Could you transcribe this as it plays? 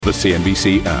The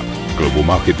CNBC app. Global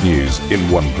market news in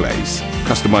one place.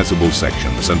 Customizable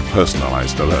sections and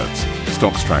personalized alerts.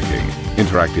 Stocks tracking,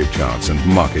 interactive charts and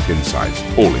market insights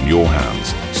all in your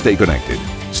hands. Stay connected.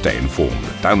 Stay informed.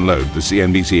 Download the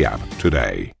CNBC app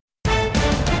today.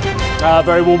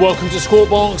 Very well, welcome to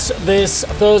Squawk this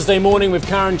Thursday morning with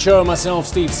Karen Cho, myself,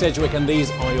 Steve Sedgwick, and these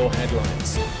are your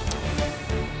headlines.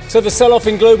 So the sell-off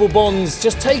in global bonds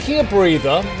just taking a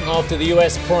breather after the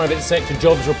US private sector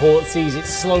jobs report sees its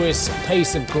slowest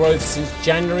pace of growth since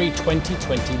January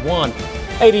 2021.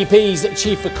 ADP's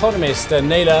chief economist,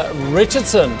 Naila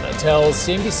Richardson, tells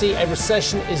CNBC a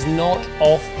recession is not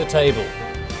off the table.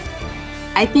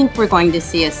 I think we're going to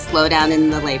see a slowdown in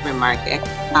the labor market,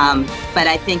 but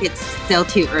I think it's still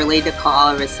too early to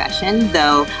call a recession,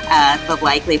 though the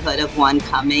likelihood of one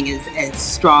coming is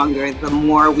stronger the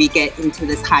more we get into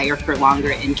this higher for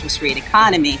longer interest rate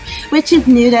economy, which is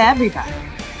new to everybody.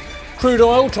 Crude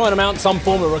oil trying to mount some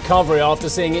form of recovery after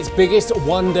seeing its biggest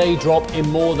one-day drop in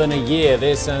more than a year.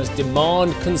 This as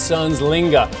demand concerns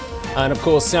linger. And of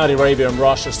course, Saudi Arabia and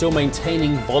Russia are still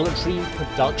maintaining voluntary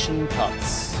production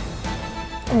cuts.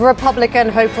 Republican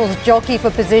hopefuls jockey for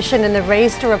position in the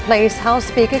race to replace House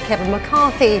Speaker Kevin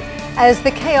McCarthy as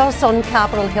the chaos on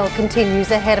Capitol Hill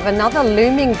continues ahead of another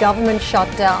looming government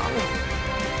shutdown.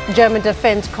 German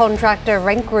defense contractor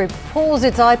Renk Group pulls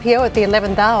its IPO at the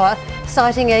 11th hour,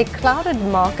 citing a clouded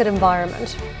market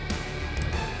environment.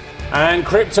 And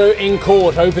crypto in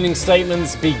court. Opening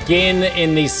statements begin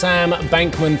in the Sam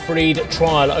Bankman-Fried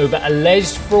trial over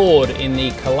alleged fraud in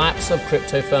the collapse of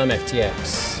crypto firm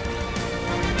FTX.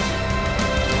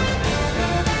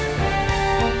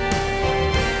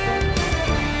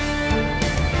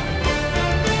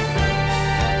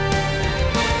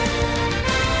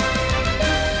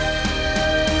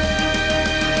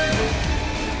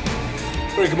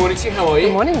 Good morning to you. How are you?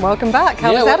 Good morning. Welcome back.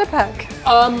 How was ADPAC?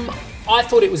 I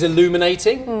thought it was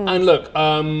illuminating. And look,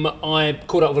 I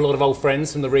caught up with a lot of old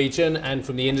friends from the region and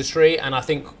from the industry, and I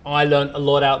think I learned a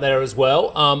lot out there as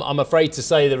well. I'm afraid to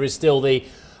say there is still the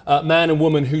man and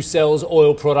woman who sells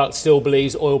oil products still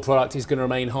believes oil product is going to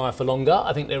remain higher for longer.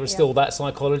 I think there is still that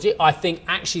psychology. I think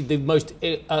actually the most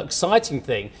exciting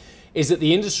thing is that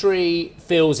the industry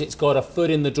feels it's got a foot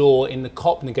in the door in the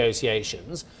COP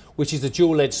negotiations, which is a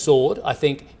dual-edged sword. I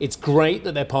think it's great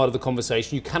that they're part of the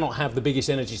conversation. You cannot have the biggest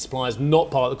energy suppliers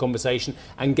not part of the conversation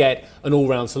and get an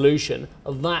all-round solution.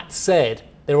 That said,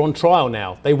 they're on trial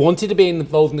now. They wanted to be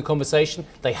involved in the conversation.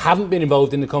 They haven't been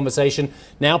involved in the conversation.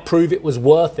 Now prove it was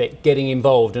worth it getting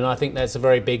involved. And I think that's a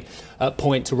very big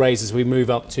point to raise as we move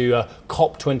up to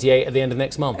COP28 at the end of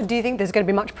next month. Do you think there's going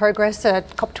to be much progress at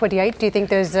COP28? Do you think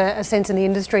there's a sense in the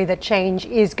industry that change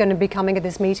is going to be coming at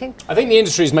this meeting? I think the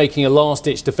industry is making a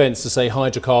last-ditch defence to say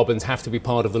hydrocarbons have to be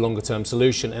part of the longer-term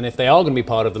solution. And if they are going to be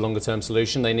part of the longer-term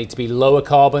solution, they need to be lower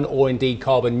carbon or indeed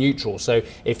carbon neutral. So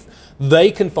if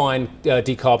they can find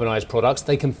decarbonised products,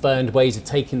 they can find ways of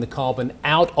taking the carbon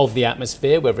out of the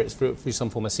atmosphere, whether it's through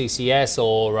some form of CCS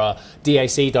or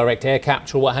DAC, direct air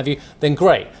capture or what have you, then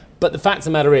great. But the fact of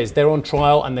the matter is they're on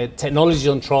trial and the technology's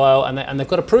on trial and they've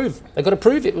got to prove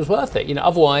it was worth it.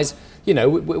 Otherwise,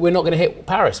 we're not going to hit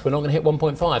Paris. We're not going to hit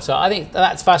 1.5. So I think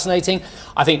that's fascinating.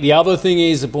 I think the other thing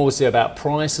is obviously about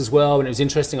price as well. And it was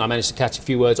interesting. I managed to catch a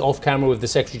few words off camera with the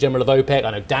Secretary General of OPEC.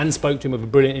 I know Dan spoke to him with a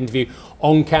brilliant interview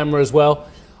on camera as well.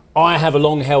 I have a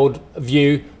long-held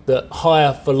view that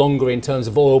higher for longer in terms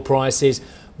of oil prices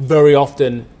very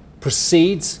often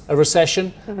precedes a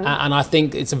recession. And I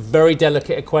think it's a very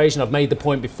delicate equation. I've made the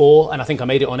point before, and I think I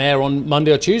made it on air on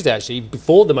Monday or Tuesday, actually,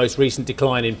 before the most recent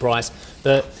decline in price,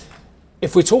 that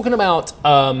if we're talking about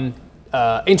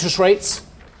interest rates,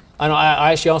 and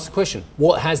I actually asked the question,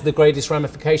 what has the greatest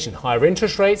ramification, higher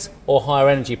interest rates or higher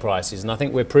energy prices? And I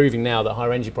think we're proving now that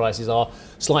higher energy prices are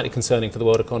slightly concerning for the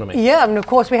world economy. Yeah, and of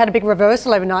course we had a big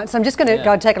reversal overnight. So I'm just going to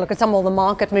go take a look at some of the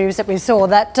market moves that we saw.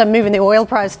 That move in the oil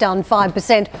price down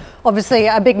 5%, obviously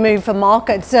a big move for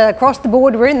markets. Across the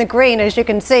board, we're in the green, as you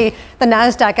can see, the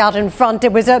NASDAQ out in front.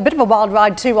 It was a bit of a wild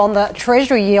ride too on the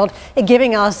Treasury yield,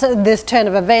 giving us this turn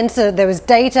of events. There was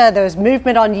data, there was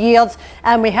movement on yields,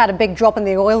 and we had a big drop in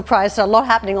the oil price. So a lot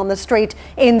happening on the street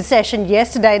in session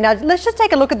yesterday. Now, let's just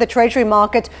take a look at the Treasury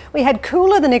market. We had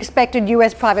cooler than expected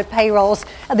US private payrolls.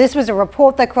 This was a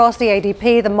report that crossed the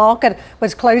ADP. The market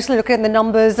was closely looking at the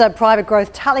numbers. Private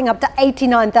growth tallying up to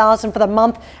 89,000 for the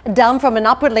month, down from an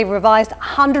upwardly revised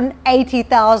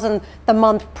 180,000 the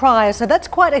month prior. So that's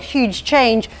quite a huge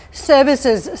change.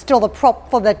 Services still the prop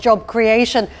for that job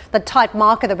creation, the tight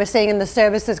market that we're seeing in the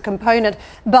services component.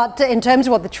 But in terms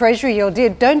of what the Treasury yield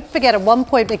did, don't forget at one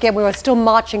point it weekend, we were still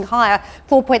marching higher.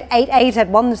 4.88 at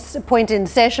one point in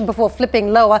session before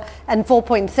flipping lower, and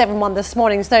 4.71 this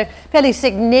morning. So fairly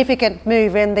significant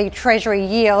move in the Treasury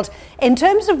yield. In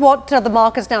terms of what the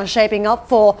market's now shaping up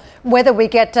for, whether we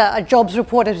get a jobs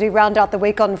report as we round out the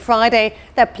week on Friday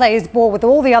that plays ball with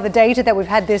all the other data that we've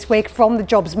had this week from the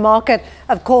jobs market.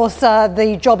 Of course,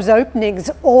 the jobs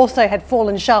openings also had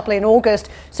fallen sharply in August.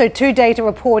 So two data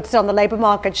reports on the labour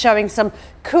market showing some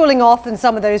cooling off and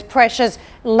some of those pressures.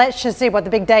 Let's just see what the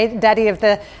big daddy of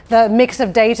the mix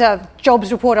of data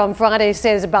jobs report on Friday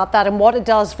says about that and what it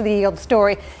does for the yield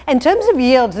story. In terms of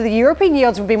yields, the European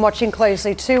yields we've been watching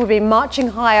closely too. We've been marching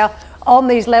higher on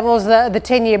these levels. The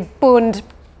 10-year Bund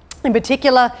in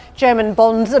particular, German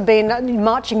bonds have been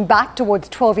marching back towards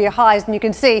 12-year highs, and you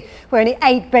can see we're only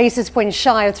 8 basis points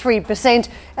shy of 3%.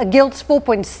 Gilts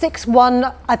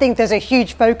 4.61. I think there's a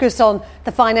huge focus on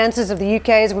the finances of the UK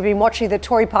as we've been watching the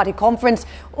Tory party conference,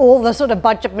 all the sort of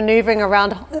budget manoeuvring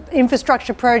around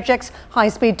infrastructure projects, High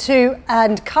Speed 2,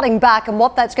 and cutting back and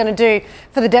what that's going to do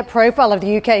for the debt profile of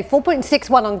the UK.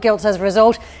 4.61 on gilts as a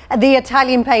result. The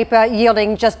Italian paper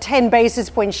yielding just 10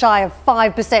 basis points shy of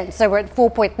 5%. So we're at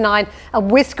 4.9. A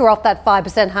whisker off that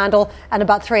 5% handle, and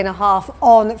about 3.5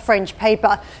 on French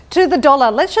paper. To the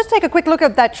dollar, let's just take a quick look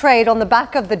at that trade on the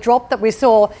back of the drop that we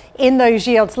saw in those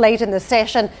yields late in the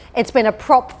session. It's been a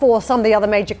prop for some of the other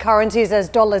major currencies as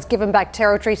dollars given back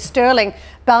territory. Sterling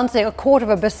bouncing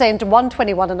 0.25% to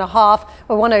 121.5.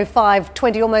 We're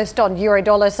 105.20 almost on euro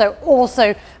dollar, so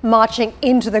also marching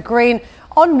into the green.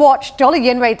 On watch, dollar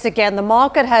yen rates again. The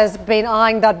market has been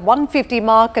eyeing that 150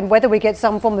 mark and whether we get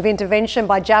some form of intervention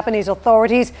by Japanese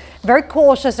authorities. Very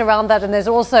cautious around that, and there's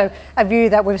also a view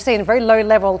that we've seen a very low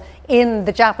level in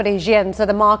the Japanese yen. So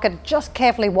the market just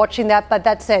carefully watching that. But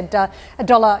that said, a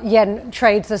dollar yen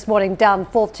trades this morning down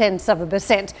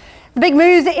 0.4%. The big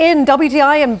moves in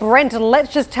WTI and Brent,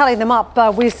 let's just tally them up.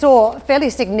 We saw a fairly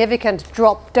significant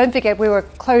drop. Don't forget, we were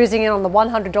closing in on the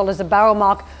 $100 a barrel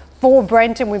mark for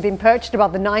Brent, and we've been perched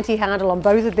above the 90 handle on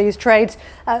both of these trades.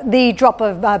 The drop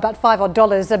of about $5 odd,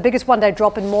 the biggest one-day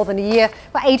drop in more than a year.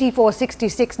 We're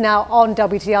 84.66 now on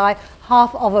WTI,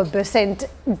 0.5%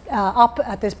 up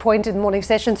at this point in the morning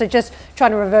session. So just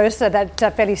trying to reverse that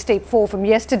fairly steep fall from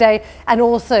yesterday. And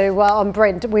also on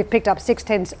Brent, we've picked up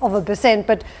 0.6%.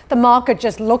 But the market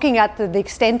just looking at the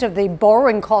extent of the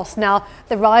borrowing costs now,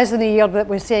 the rise in the yield that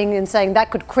we're seeing and saying that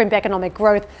could crimp economic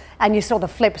growth. And you saw the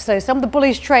flip. So some of the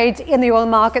bullish trades in the oil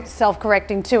market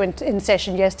self-correcting too in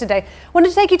session yesterday. Wanted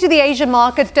to take you to the Asian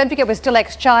markets. Don't forget we're still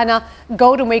ex-China.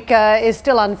 Golden Week is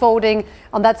still unfolding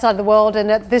on that side of the world.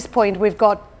 And at this point, we've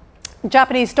got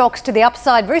Japanese stocks to the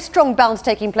upside. Very strong bounce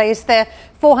taking place there.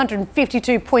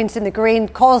 452 points in the green.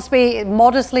 Kospi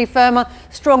modestly firmer.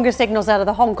 Stronger signals out of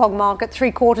the Hong Kong market.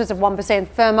 0.75%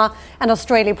 firmer. And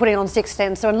Australia putting on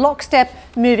 6/10. So in lockstep,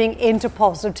 moving into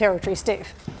positive territory.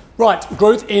 Steve. Right,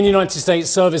 growth in the United States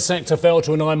service sector fell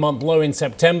to a 9-month low in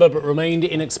September, but remained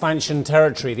in expansion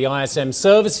territory. The ISM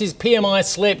services PMI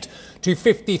slipped to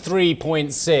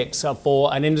 53.6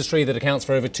 for an industry that accounts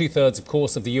for over 2/3, of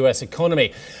course, of the US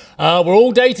economy. We're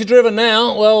all data-driven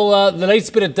now. Well, the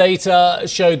latest bit of data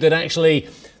showed that actually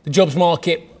the jobs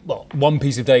market, well, one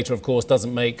piece of data, of course,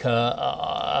 doesn't make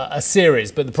a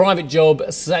series, but the private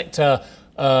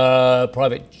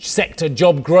sector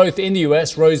job growth in the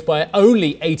US rose by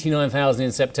only 89,000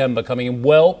 in September, coming in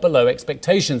well below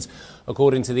expectations,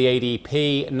 according to the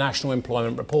ADP National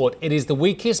Employment Report. It is the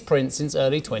weakest print since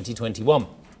early 2021.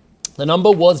 The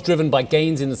number was driven by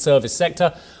gains in the service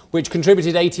sector, which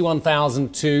contributed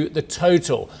 81,000 to the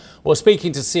total. Well,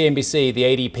 speaking to CNBC, the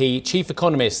ADP chief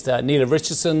economist Neela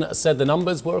Richardson said the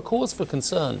numbers were a cause for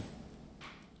concern.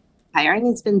 Hiring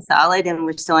has been solid and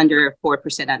we're still under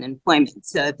 4% unemployment.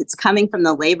 So if it's coming from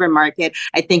the labor market,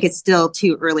 I think it's still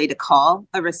too early to call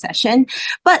a recession,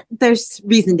 but there's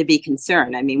reason to be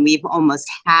concerned. I mean, we've almost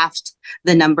halved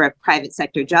the number of private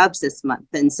sector jobs this month.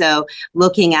 And so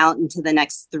looking out into the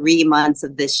next 3 months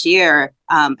of this year,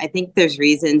 I think there's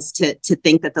reasons to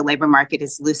think that the labor market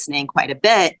is loosening quite a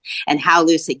bit. And how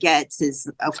loose it gets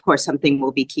is, of course, something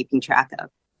we'll be keeping track of.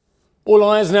 All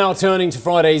eyes now turning to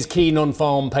Friday's key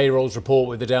non-farm payrolls report,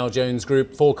 with the Dow Jones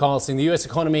Group forecasting the US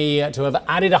economy to have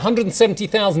added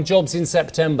 170,000 jobs in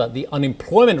September. The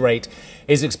unemployment rate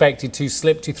is expected to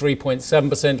slip to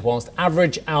 3.7%, whilst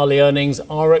average hourly earnings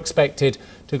are expected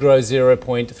to grow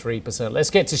 0.3%. Let's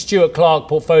get to Stuart Clark,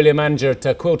 portfolio manager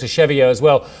at Quilter Cheviot as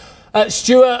well.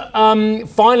 Stuart,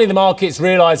 finally the market's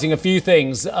realising a few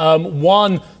things.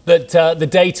 One, that the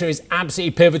data is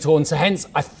absolutely pivotal, and so hence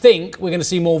I think we're going to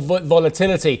see more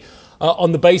volatility.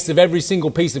 on the basis of every single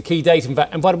piece of key data. In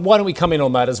fact, and why don't we come in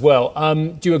on that as well?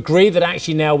 Do you agree that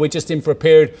actually now we're just in for a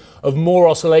period of more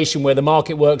oscillation where the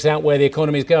market works out where the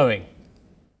economy is going?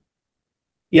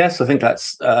 Yes, I think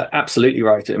that's absolutely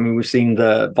right. I mean, we've seen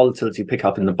the volatility pick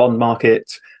up in the bond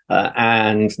market,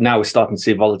 and now we're starting to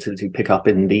see volatility pick up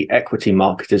in the equity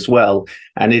market as well.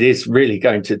 And it is really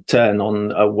going to turn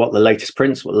on what the latest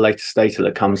prints, what the latest data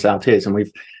that comes out is. And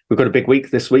we've got a big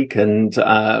week this week, and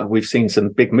we've seen some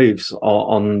big moves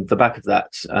on the back of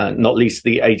that, not least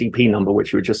the ADP number,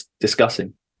 which we were just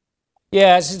discussing.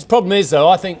 Yeah, the problem is, though,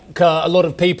 I think a lot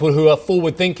of people who are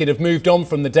forward-thinking have moved on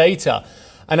from the data.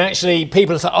 And actually,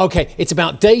 people are saying, OK, it's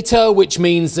about data, which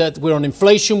means that we're on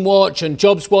inflation watch and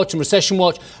jobs watch and recession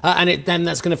watch, and then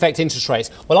that's going to affect interest rates.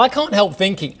 Well, I can't help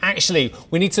thinking, actually,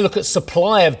 we need to look at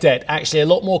supply of debt, actually, a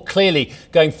lot more clearly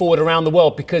going forward around the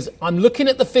world, because I'm looking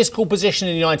at the fiscal position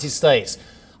in the United States.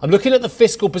 I'm looking at the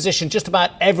fiscal position just about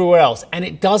everywhere else, and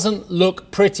it doesn't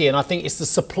look pretty. And I think it's the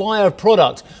supply of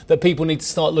product that people need to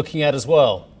start looking at as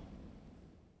well.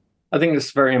 I think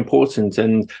that's very important.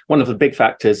 And one of the big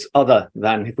factors, other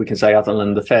than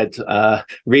the Fed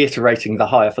reiterating the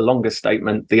higher for longer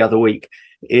statement the other week,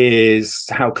 is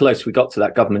how close we got to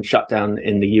that government shutdown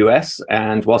in the US.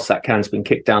 And whilst that can's been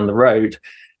kicked down the road,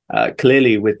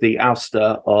 clearly with the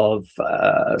ouster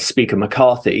of Speaker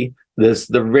McCarthy, there's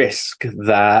the risk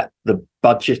that the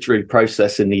budgetary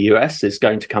process in the US is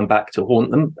going to come back to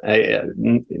haunt them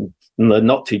in the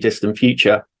not too distant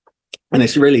future. And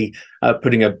it's really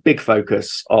putting a big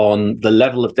focus on the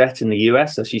level of debt in the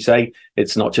US. As you say,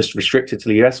 it's not just restricted to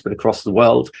the US, but across the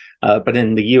world. But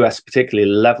in the US,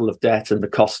 particularly the level of debt and the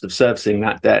cost of servicing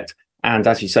that debt. And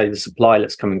as you say, the supply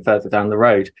that's coming further down the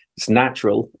road, it's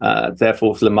natural,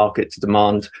 therefore, for the market to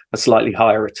demand a slightly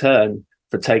higher return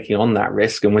for taking on that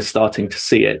risk. And we're starting to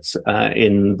see it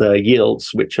in the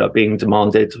yields which are being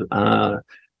demanded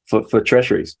for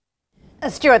treasuries.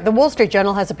 Stuart, the Wall Street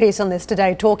Journal has a piece on this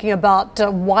today talking about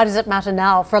why does it matter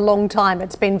now. For a long time,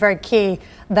 it's been very key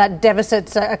that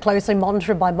deficits are closely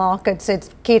monitored by markets.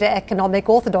 It's key to economic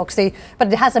orthodoxy,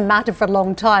 but it hasn't mattered for a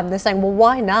long time. They're saying, well,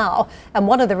 why now? And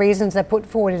one of the reasons they put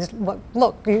forward is, well,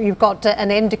 look, you've got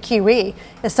an end to QE.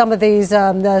 Some of these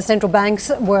the central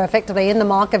banks were effectively in the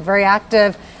market, very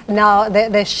active. Now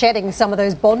they're shedding some of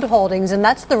those bond holdings, and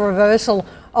that's the reversal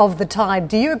of the tide.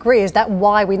 Do you agree? Is that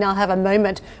why we now have a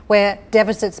moment where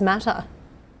deficits matter?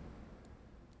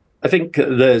 I think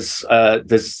there's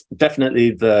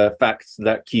definitely the fact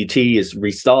that QT is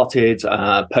restarted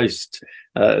post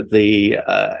the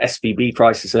SVB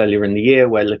crisis earlier in the year,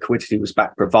 where liquidity was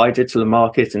back provided to the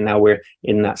market, and now we're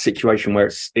in that situation where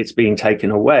it's being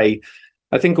taken away.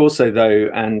 I think also, though,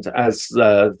 and as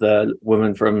the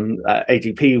woman from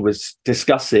ADP was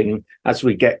discussing, as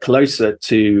we get closer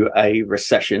to a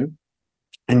recession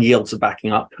and yields are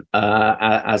backing up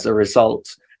as a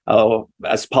result, or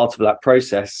as part of that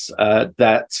process,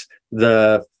 that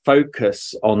the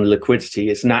focus on liquidity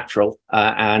is natural.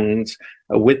 And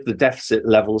with the deficit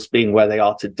levels being where they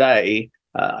are today,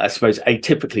 I suppose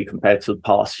atypically compared to the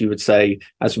past, you would say,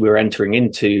 as we're entering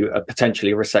into a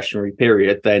potentially recessionary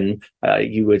period, then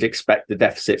you would expect the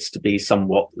deficits to be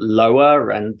somewhat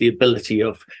lower, and the ability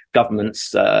of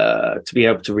governments to be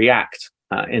able to react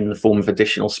in the form of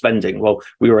additional spending. Well,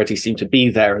 we already seem to be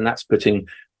there, and that's putting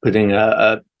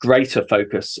a greater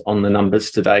focus on the numbers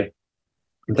today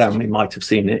than we might have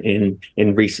seen it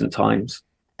in recent times.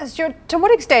 Stuart, to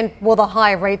what extent will the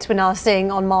higher rates we're now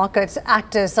seeing on markets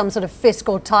act as some sort of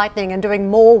fiscal tightening and doing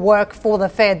more work for the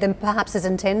Fed than perhaps is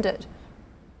intended?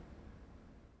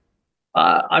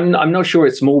 I'm not sure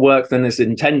it's more work than is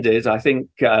intended. I think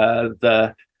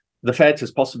the Fed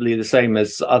is possibly the same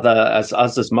as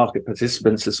us as market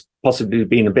participants, has possibly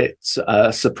been a bit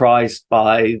surprised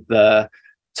by the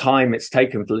time it's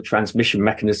taken for the transmission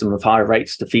mechanism of higher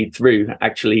rates to feed through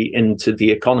actually into the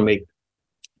economy.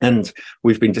 And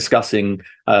we've been discussing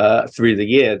through the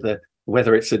year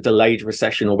whether it's a delayed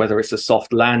recession or whether it's a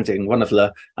soft landing. One of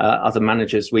the other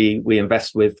managers we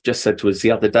invest with just said to us the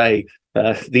other day,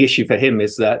 the issue for him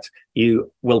is that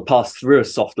you will pass through a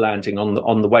soft landing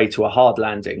on the way to a hard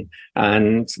landing,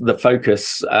 and the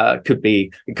focus could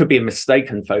be a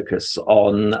mistaken focus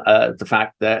on the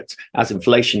fact that as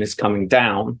inflation is coming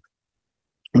down,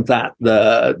 that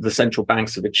the central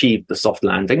banks have achieved the soft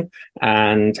landing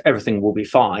and everything will be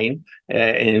fine.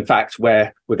 In fact,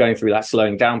 where we're going through that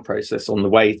slowing down process on the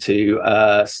way to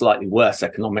a slightly worse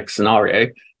economic scenario.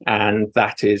 And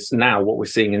that is now what we're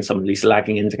seeing in some of these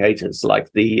lagging indicators like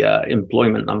the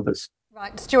employment numbers.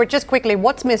 Right. Stuart, just quickly,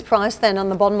 what's mispriced then on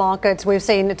the bond markets? We've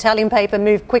seen Italian paper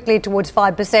move quickly towards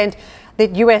 5%.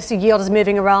 The US yield is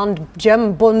moving around.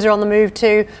 German bonds are on the move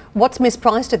too. What's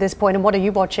mispriced at this point, and what are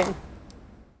you watching?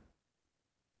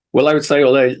 Well, I would say,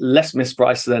 although less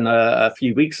mispriced than a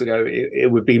few weeks ago,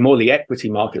 it would be more the equity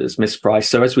market that's mispriced.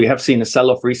 So as we have seen a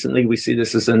sell-off recently, we see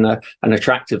this as an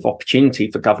attractive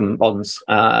opportunity for government bonds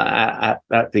at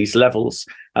these levels.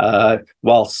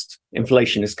 Whilst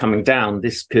inflation is coming down,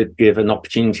 this could give an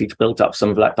opportunity to build up some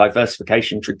of that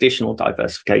diversification, traditional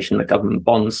diversification that government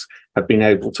bonds have been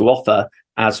able to offer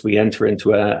as we enter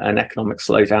into an economic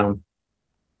slowdown.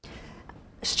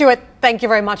 Stuart, thank you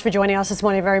very much for joining us this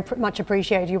morning. Very much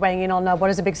appreciate you weighing in on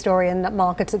what is a big story in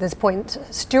markets at this point.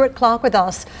 Stuart Clark with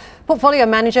us, portfolio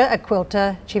manager at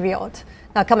Quilter Cheviot.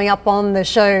 Now, coming up on the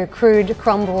show, crude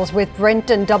crumbles with Brent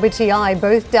and WTI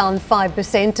both down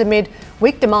 5% amid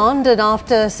weak demand and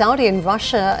after Saudi and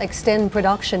Russia extend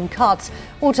production cuts.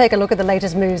 We'll take a look at the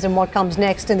latest moves and what comes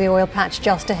next in the oil patch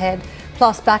just ahead.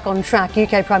 Plus, back on track,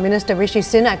 UK Prime Minister Rishi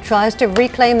Sunak tries to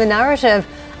reclaim the narrative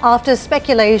after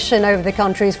speculation over the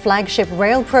country's flagship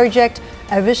rail project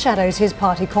overshadows his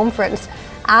party conference.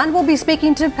 And we'll be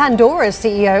speaking to Pandora's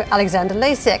CEO Alexander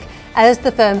Lasik as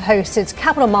the firm hosts its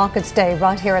Capital Markets Day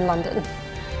right here in London.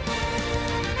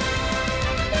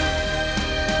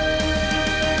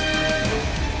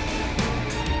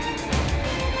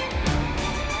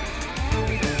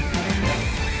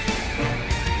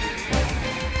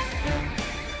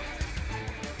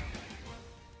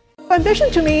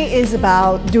 Ambition to me is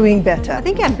about doing better. I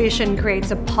think ambition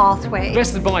creates a pathway. The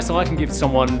best advice I can give to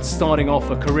someone starting off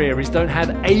a career is don't have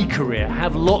a career,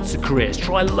 have lots of careers,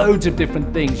 try loads of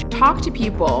different things. Talk to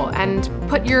people and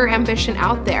put your ambition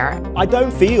out there. I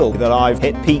don't feel that I've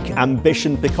hit peak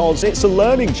ambition because it's a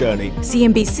learning journey.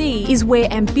 CNBC is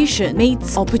where ambition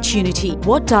meets opportunity.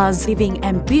 What does living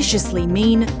ambitiously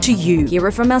mean to you? Hear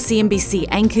it from our CNBC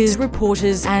anchors,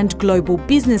 reporters and global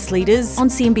business leaders on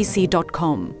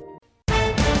CNBC.com.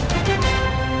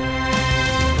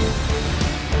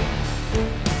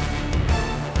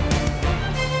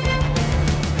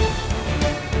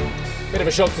 Bit of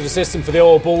a shock to the system for the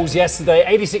oil bulls yesterday.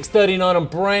 86.39 on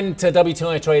Brent,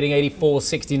 WTI trading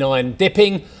 84.69,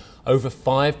 dipping over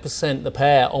 5% the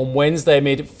pair on Wednesday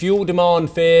amid fuel demand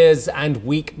fears and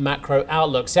weak macro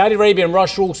outlook. Saudi Arabia and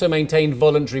Russia also maintained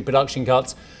voluntary production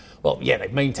cuts. Well, yeah,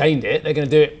 they've maintained it. They're going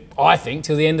to do it, I think,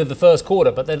 till the end of the first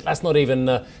quarter, but that's not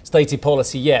even stated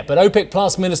policy yet. But OPEC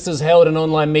Plus ministers held an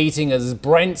online meeting as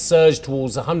Brent surged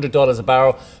towards $100 a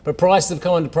barrel, but prices have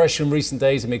come under pressure in recent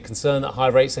days amid concern that high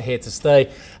rates are here to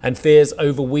stay and fears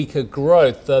over weaker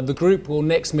growth. The group will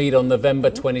next meet on November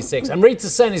 26. Amrita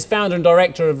Sen is founder and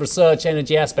director of Research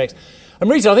Energy Aspects.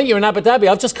 Amrita, I think you're in Abu Dhabi.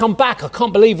 I've just come back. I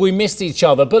can't believe we missed each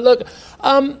other. But look,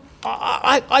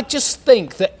 I just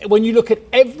think that when you look at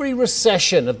every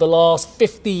recession of the last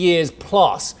 50 years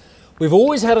plus, we've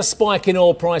always had a spike in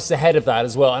oil prices ahead of that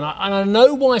as well. And I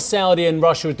know why Saudi and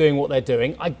Russia are doing what they're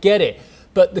doing. I get it.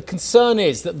 But the concern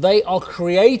is that they are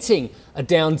creating a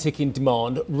downtick in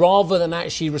demand rather than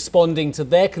actually responding to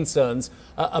their concerns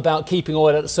about keeping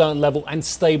oil at a certain level and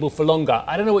stable for longer.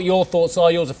 I don't know what your thoughts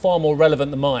are. Yours are far more relevant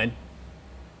than mine.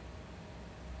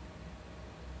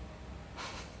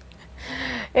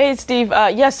 Hey, Steve.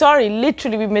 Sorry,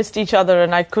 literally we missed each other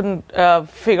and I couldn't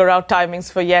figure out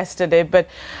timings for yesterday. But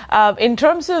in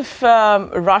terms of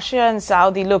Russia and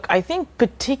Saudi, look, I think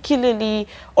particularly,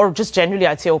 or just generally,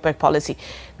 I'd say OPEC policy,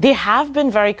 they have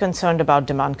been very concerned about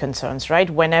demand concerns, right?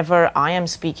 Whenever I am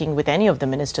speaking with any of the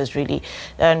ministers, really,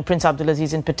 and Prince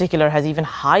Abdulaziz in particular has even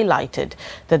highlighted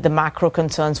that the macro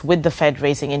concerns with the Fed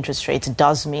raising interest rates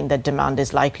does mean that demand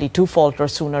is likely to falter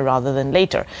sooner rather than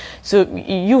later. So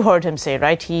you heard him say,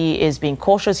 right, he is being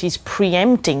cautious, he's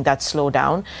preempting that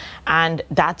slowdown. And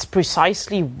that's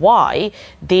precisely why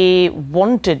they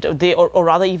wanted, or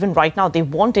rather even right now, they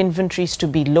want inventories to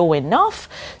be low enough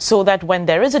so that when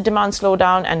there is a demand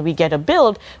slowdown and we get a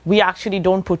build, we actually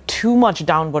don't put too much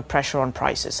downward pressure on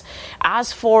prices.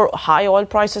 As for high oil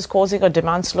prices causing a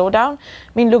demand slowdown, I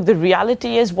mean, look, the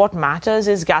reality is what matters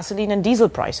is gasoline and diesel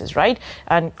prices, right?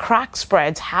 And crack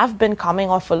spreads have been coming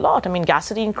off a lot. I mean,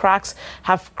 gasoline cracks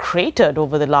have cratered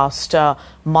over the last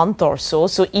month or so.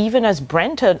 So even as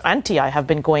Brent and TI have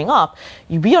been going up,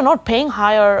 we are not paying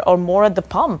higher or more at the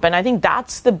pump. And I think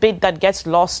that's the bit that gets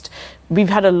lost. We've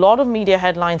had a lot of media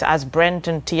headlines as Brent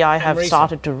and TI have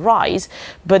started to rise.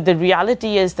 But the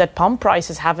reality is that pump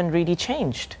prices haven't really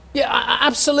changed. Yeah,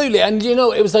 absolutely. And, you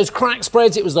know, it was those crack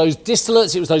spreads, it was those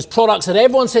distillates, it was those products that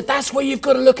everyone said, that's where you've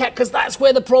got to look at because that's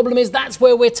where the problem is, that's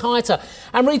where we're tighter.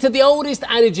 And Rita, the oldest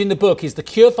adage in the book is the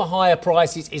cure for higher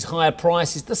prices is higher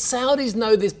prices. The Saudis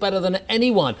know this better than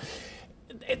anyone.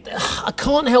 I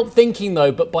can't help thinking,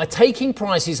 though, but by taking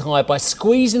prices high, by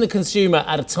squeezing the consumer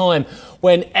at a time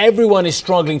when everyone is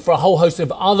struggling for a whole host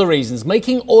of other reasons,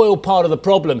 making oil part of the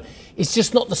problem is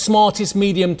just not the smartest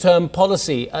medium-term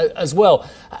policy as well.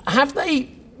 Have they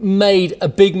made a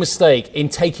big mistake in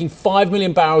taking 5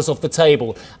 million barrels off the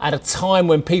table at a time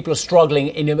when people are struggling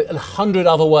in 100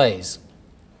 other ways?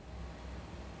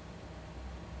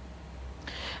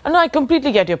 And I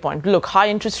completely get your point. Look, high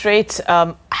interest rates,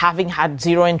 having had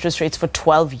zero interest rates for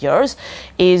 12 years,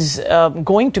 is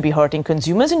going to be hurting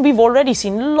consumers. And we've already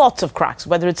seen lots of cracks,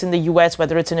 whether it's in the US,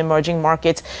 whether it's in emerging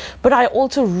markets. But I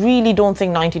also really don't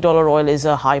think $90 oil is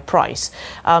a high price.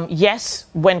 Yes,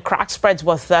 when crack spreads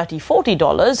were $30,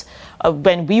 $40,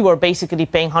 when we were basically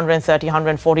paying $130,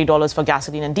 $140 for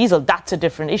gasoline and diesel, that's a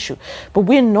different issue. But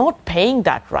we're not paying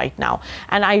that right now.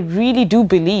 And I really do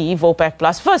believe OPEC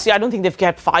Plus, firstly, I don't think they've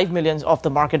kept 5 million off the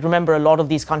market. Remember, a lot of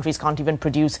these countries can't even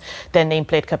produce their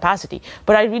nameplate capacity.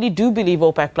 But I really do believe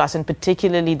OPEC Plus, and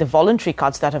particularly the voluntary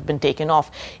cuts that have been taken off,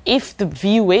 if the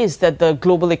view is that the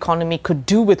global economy could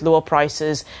do with lower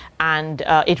prices and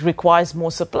it requires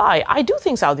more supply, I do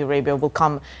think Saudi Arabia will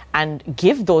come and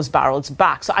give those barrels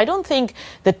back. So I don't think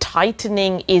the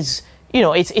tightening is,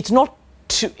 it's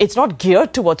not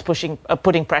geared towards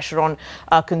putting pressure on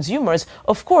consumers.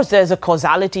 Of course, there's a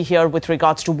causality here with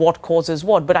regards to what causes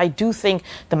what, but I do think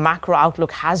the macro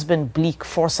outlook has been bleak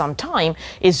for some time.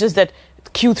 It's just that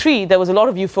Q3, there was a lot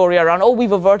of euphoria around,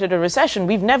 we've averted a recession.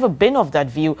 We've never been of that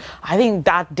view. I think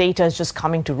that data is just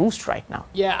coming to roost right now.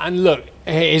 Yeah, and look,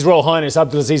 His Royal Highness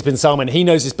Abdulaziz bin Salman, he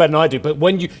knows this better than I do, but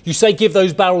when you say give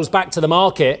those barrels back to the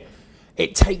market,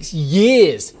 it takes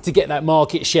years to get that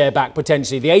market share back,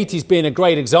 potentially. The 80s being a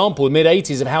great example, the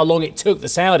mid-80s, of how long it took the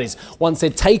Saudis, once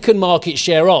they'd taken market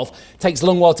share off, takes a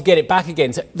long while to get it back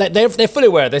again. So they're fully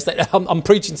aware of this. I'm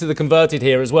preaching to the converted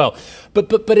here as well.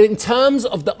 But in terms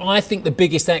of, I think, the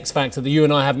biggest X factor that you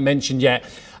and I haven't mentioned yet,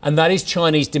 and that is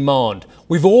Chinese demand.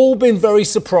 We've all been very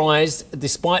surprised,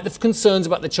 despite the concerns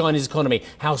about the Chinese economy,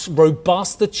 how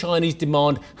robust the Chinese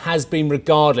demand has been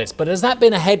regardless. But has that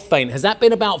been a head feint? Has that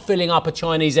been about filling up a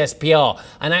Chinese SPR?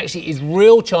 And actually, is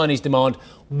real Chinese demand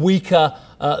weaker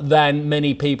than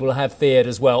many people have feared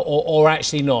as well, or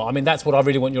actually not? I mean, that's what I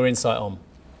really want your insight on.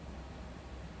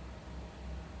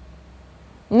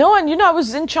 No, and I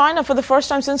was in China for the first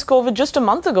time since COVID just a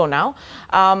month ago now.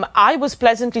 I was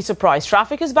pleasantly surprised.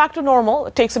 Traffic is back to normal.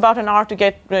 It takes about an hour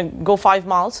to go 5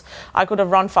 miles. I could have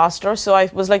run faster, so I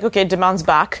was like, okay, demand's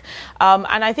back.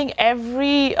 And I think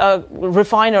every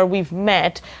refiner we've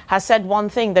met has said one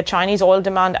thing: that Chinese oil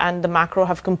demand and the macro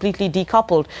have completely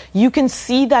decoupled. You can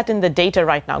see that in the data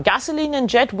right now. Gasoline and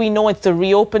jet, we know it's the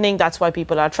reopening. That's why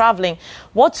people are traveling.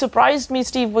 What surprised me,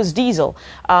 Steve, was diesel.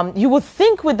 You would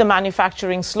think with the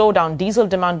manufacturing slowdown, diesel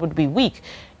demand would be weak.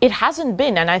 It hasn't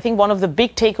been. And I think one of the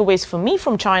big takeaways for me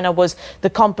from China was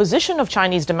the composition of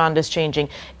Chinese demand is changing.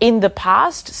 In the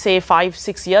past, say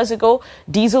 5-6 years ago,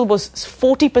 diesel was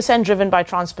 40% driven by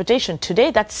transportation.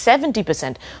 Today, that's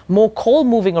 70%. More coal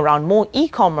moving around, more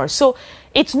e-commerce. So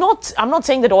I'm not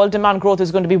saying that oil demand growth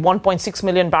is going to be 1.6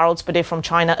 million barrels per day from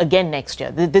China again next year.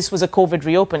 This was a COVID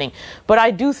reopening. But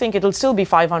I do think it'll still be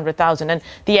 500,000. And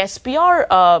the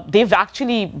SPR, they've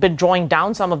actually been drawing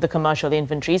down some of the commercial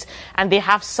inventories, and they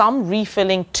have some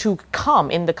refilling to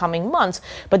come in the coming months.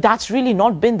 But that's really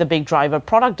not been the big driver.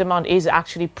 Product demand is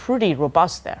actually pretty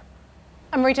robust there.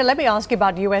 Amrita, let me ask you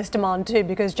about US demand too,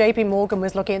 because JP Morgan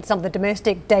was looking at some of the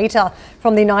domestic data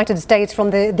from the United States, from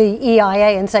the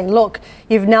EIA, and saying, look,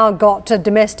 you've now got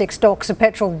domestic stocks of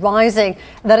petrol rising.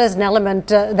 That is an element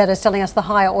that is telling us the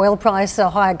higher oil price,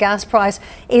 higher gas price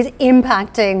is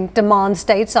impacting demand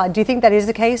stateside. Do you think that is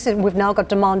the case? And we've now got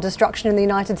demand destruction in the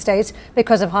United States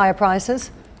because of higher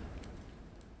prices?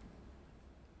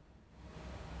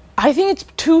 I think it's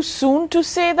too soon to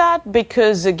say that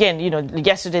because, again,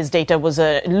 yesterday's data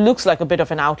looks like a bit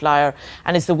of an outlier,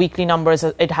 and it's the weekly numbers.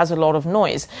 It has a lot of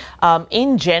noise.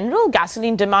 In general,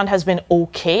 gasoline demand has been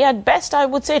okay at best, I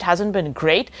would say. It hasn't been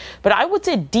great. But I would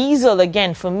say diesel,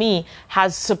 again, for me,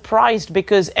 has surprised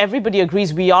because everybody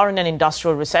agrees we are in an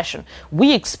industrial recession.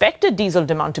 We expected diesel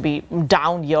demand to be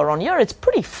down year on year. It's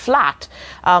pretty flat.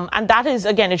 And that is,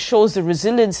 again, it shows the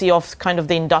resiliency of kind of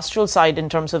the industrial side in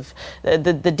terms of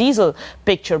the diesel. diesel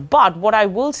picture. But what I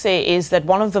will say is that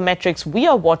one of the metrics we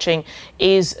are watching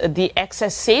is the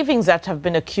excess savings that have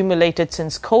been accumulated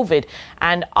since COVID.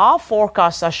 And our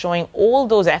forecasts are showing all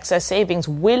those excess savings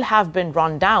will have been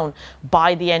run down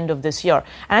by the end of this year.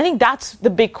 And I think that's the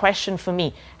big question for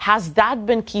me. Has that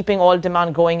been keeping oil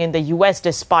demand going in the US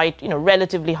despite,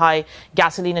 relatively high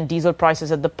gasoline and diesel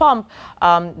prices at the pump?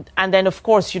 And then, of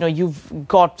course, you've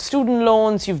got student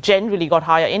loans, you've generally got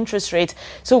higher interest rates.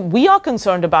 So we are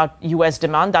concerned about US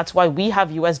demand. That's why we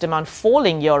have US demand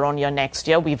falling year on year next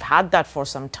year. We've had that for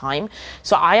some time.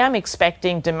 So I am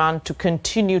expecting demand to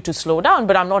continue to slow down,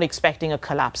 but I'm not expecting a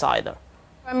collapse either.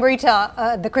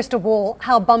 Rita, the crystal ball,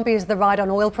 how bumpy is the ride on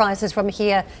oil prices from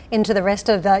here into the rest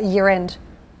of the year end?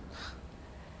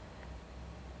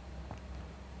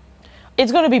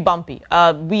 It's going to be bumpy.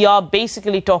 We are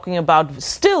basically talking about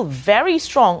still very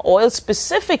strong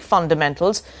oil-specific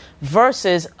fundamentals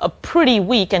versus a pretty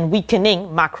weak and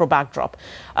weakening macro backdrop.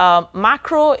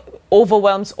 Macro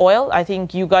overwhelms oil. I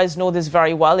think you guys know this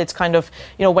very well. It's kind of,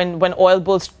 when oil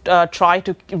bulls try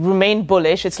to remain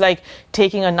bullish, it's like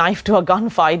taking a knife to a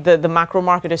gunfight. The macro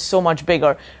market is so much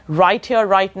bigger. Right here,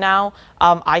 right now,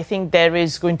 I think there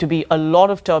is going to be a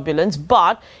lot of turbulence.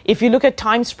 But if you look at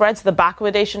time spreads, the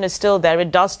backwardation is still there.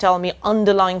 It does tell me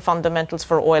underlying fundamentals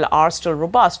for oil are still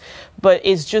robust, but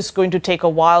it's just going to take a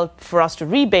while for us to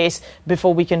rebase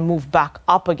before we can move back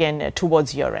up again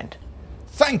towards year end.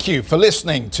 Thank you for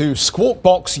listening to Squawk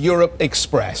Box Europe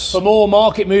Express. For more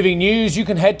market-moving news, you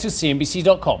can head to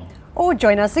cnbc.com. Or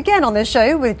join us again on the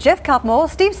show with Jeff Cutmore,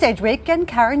 Steve Sedgwick and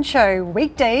Karen Cho,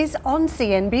 weekdays on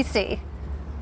CNBC.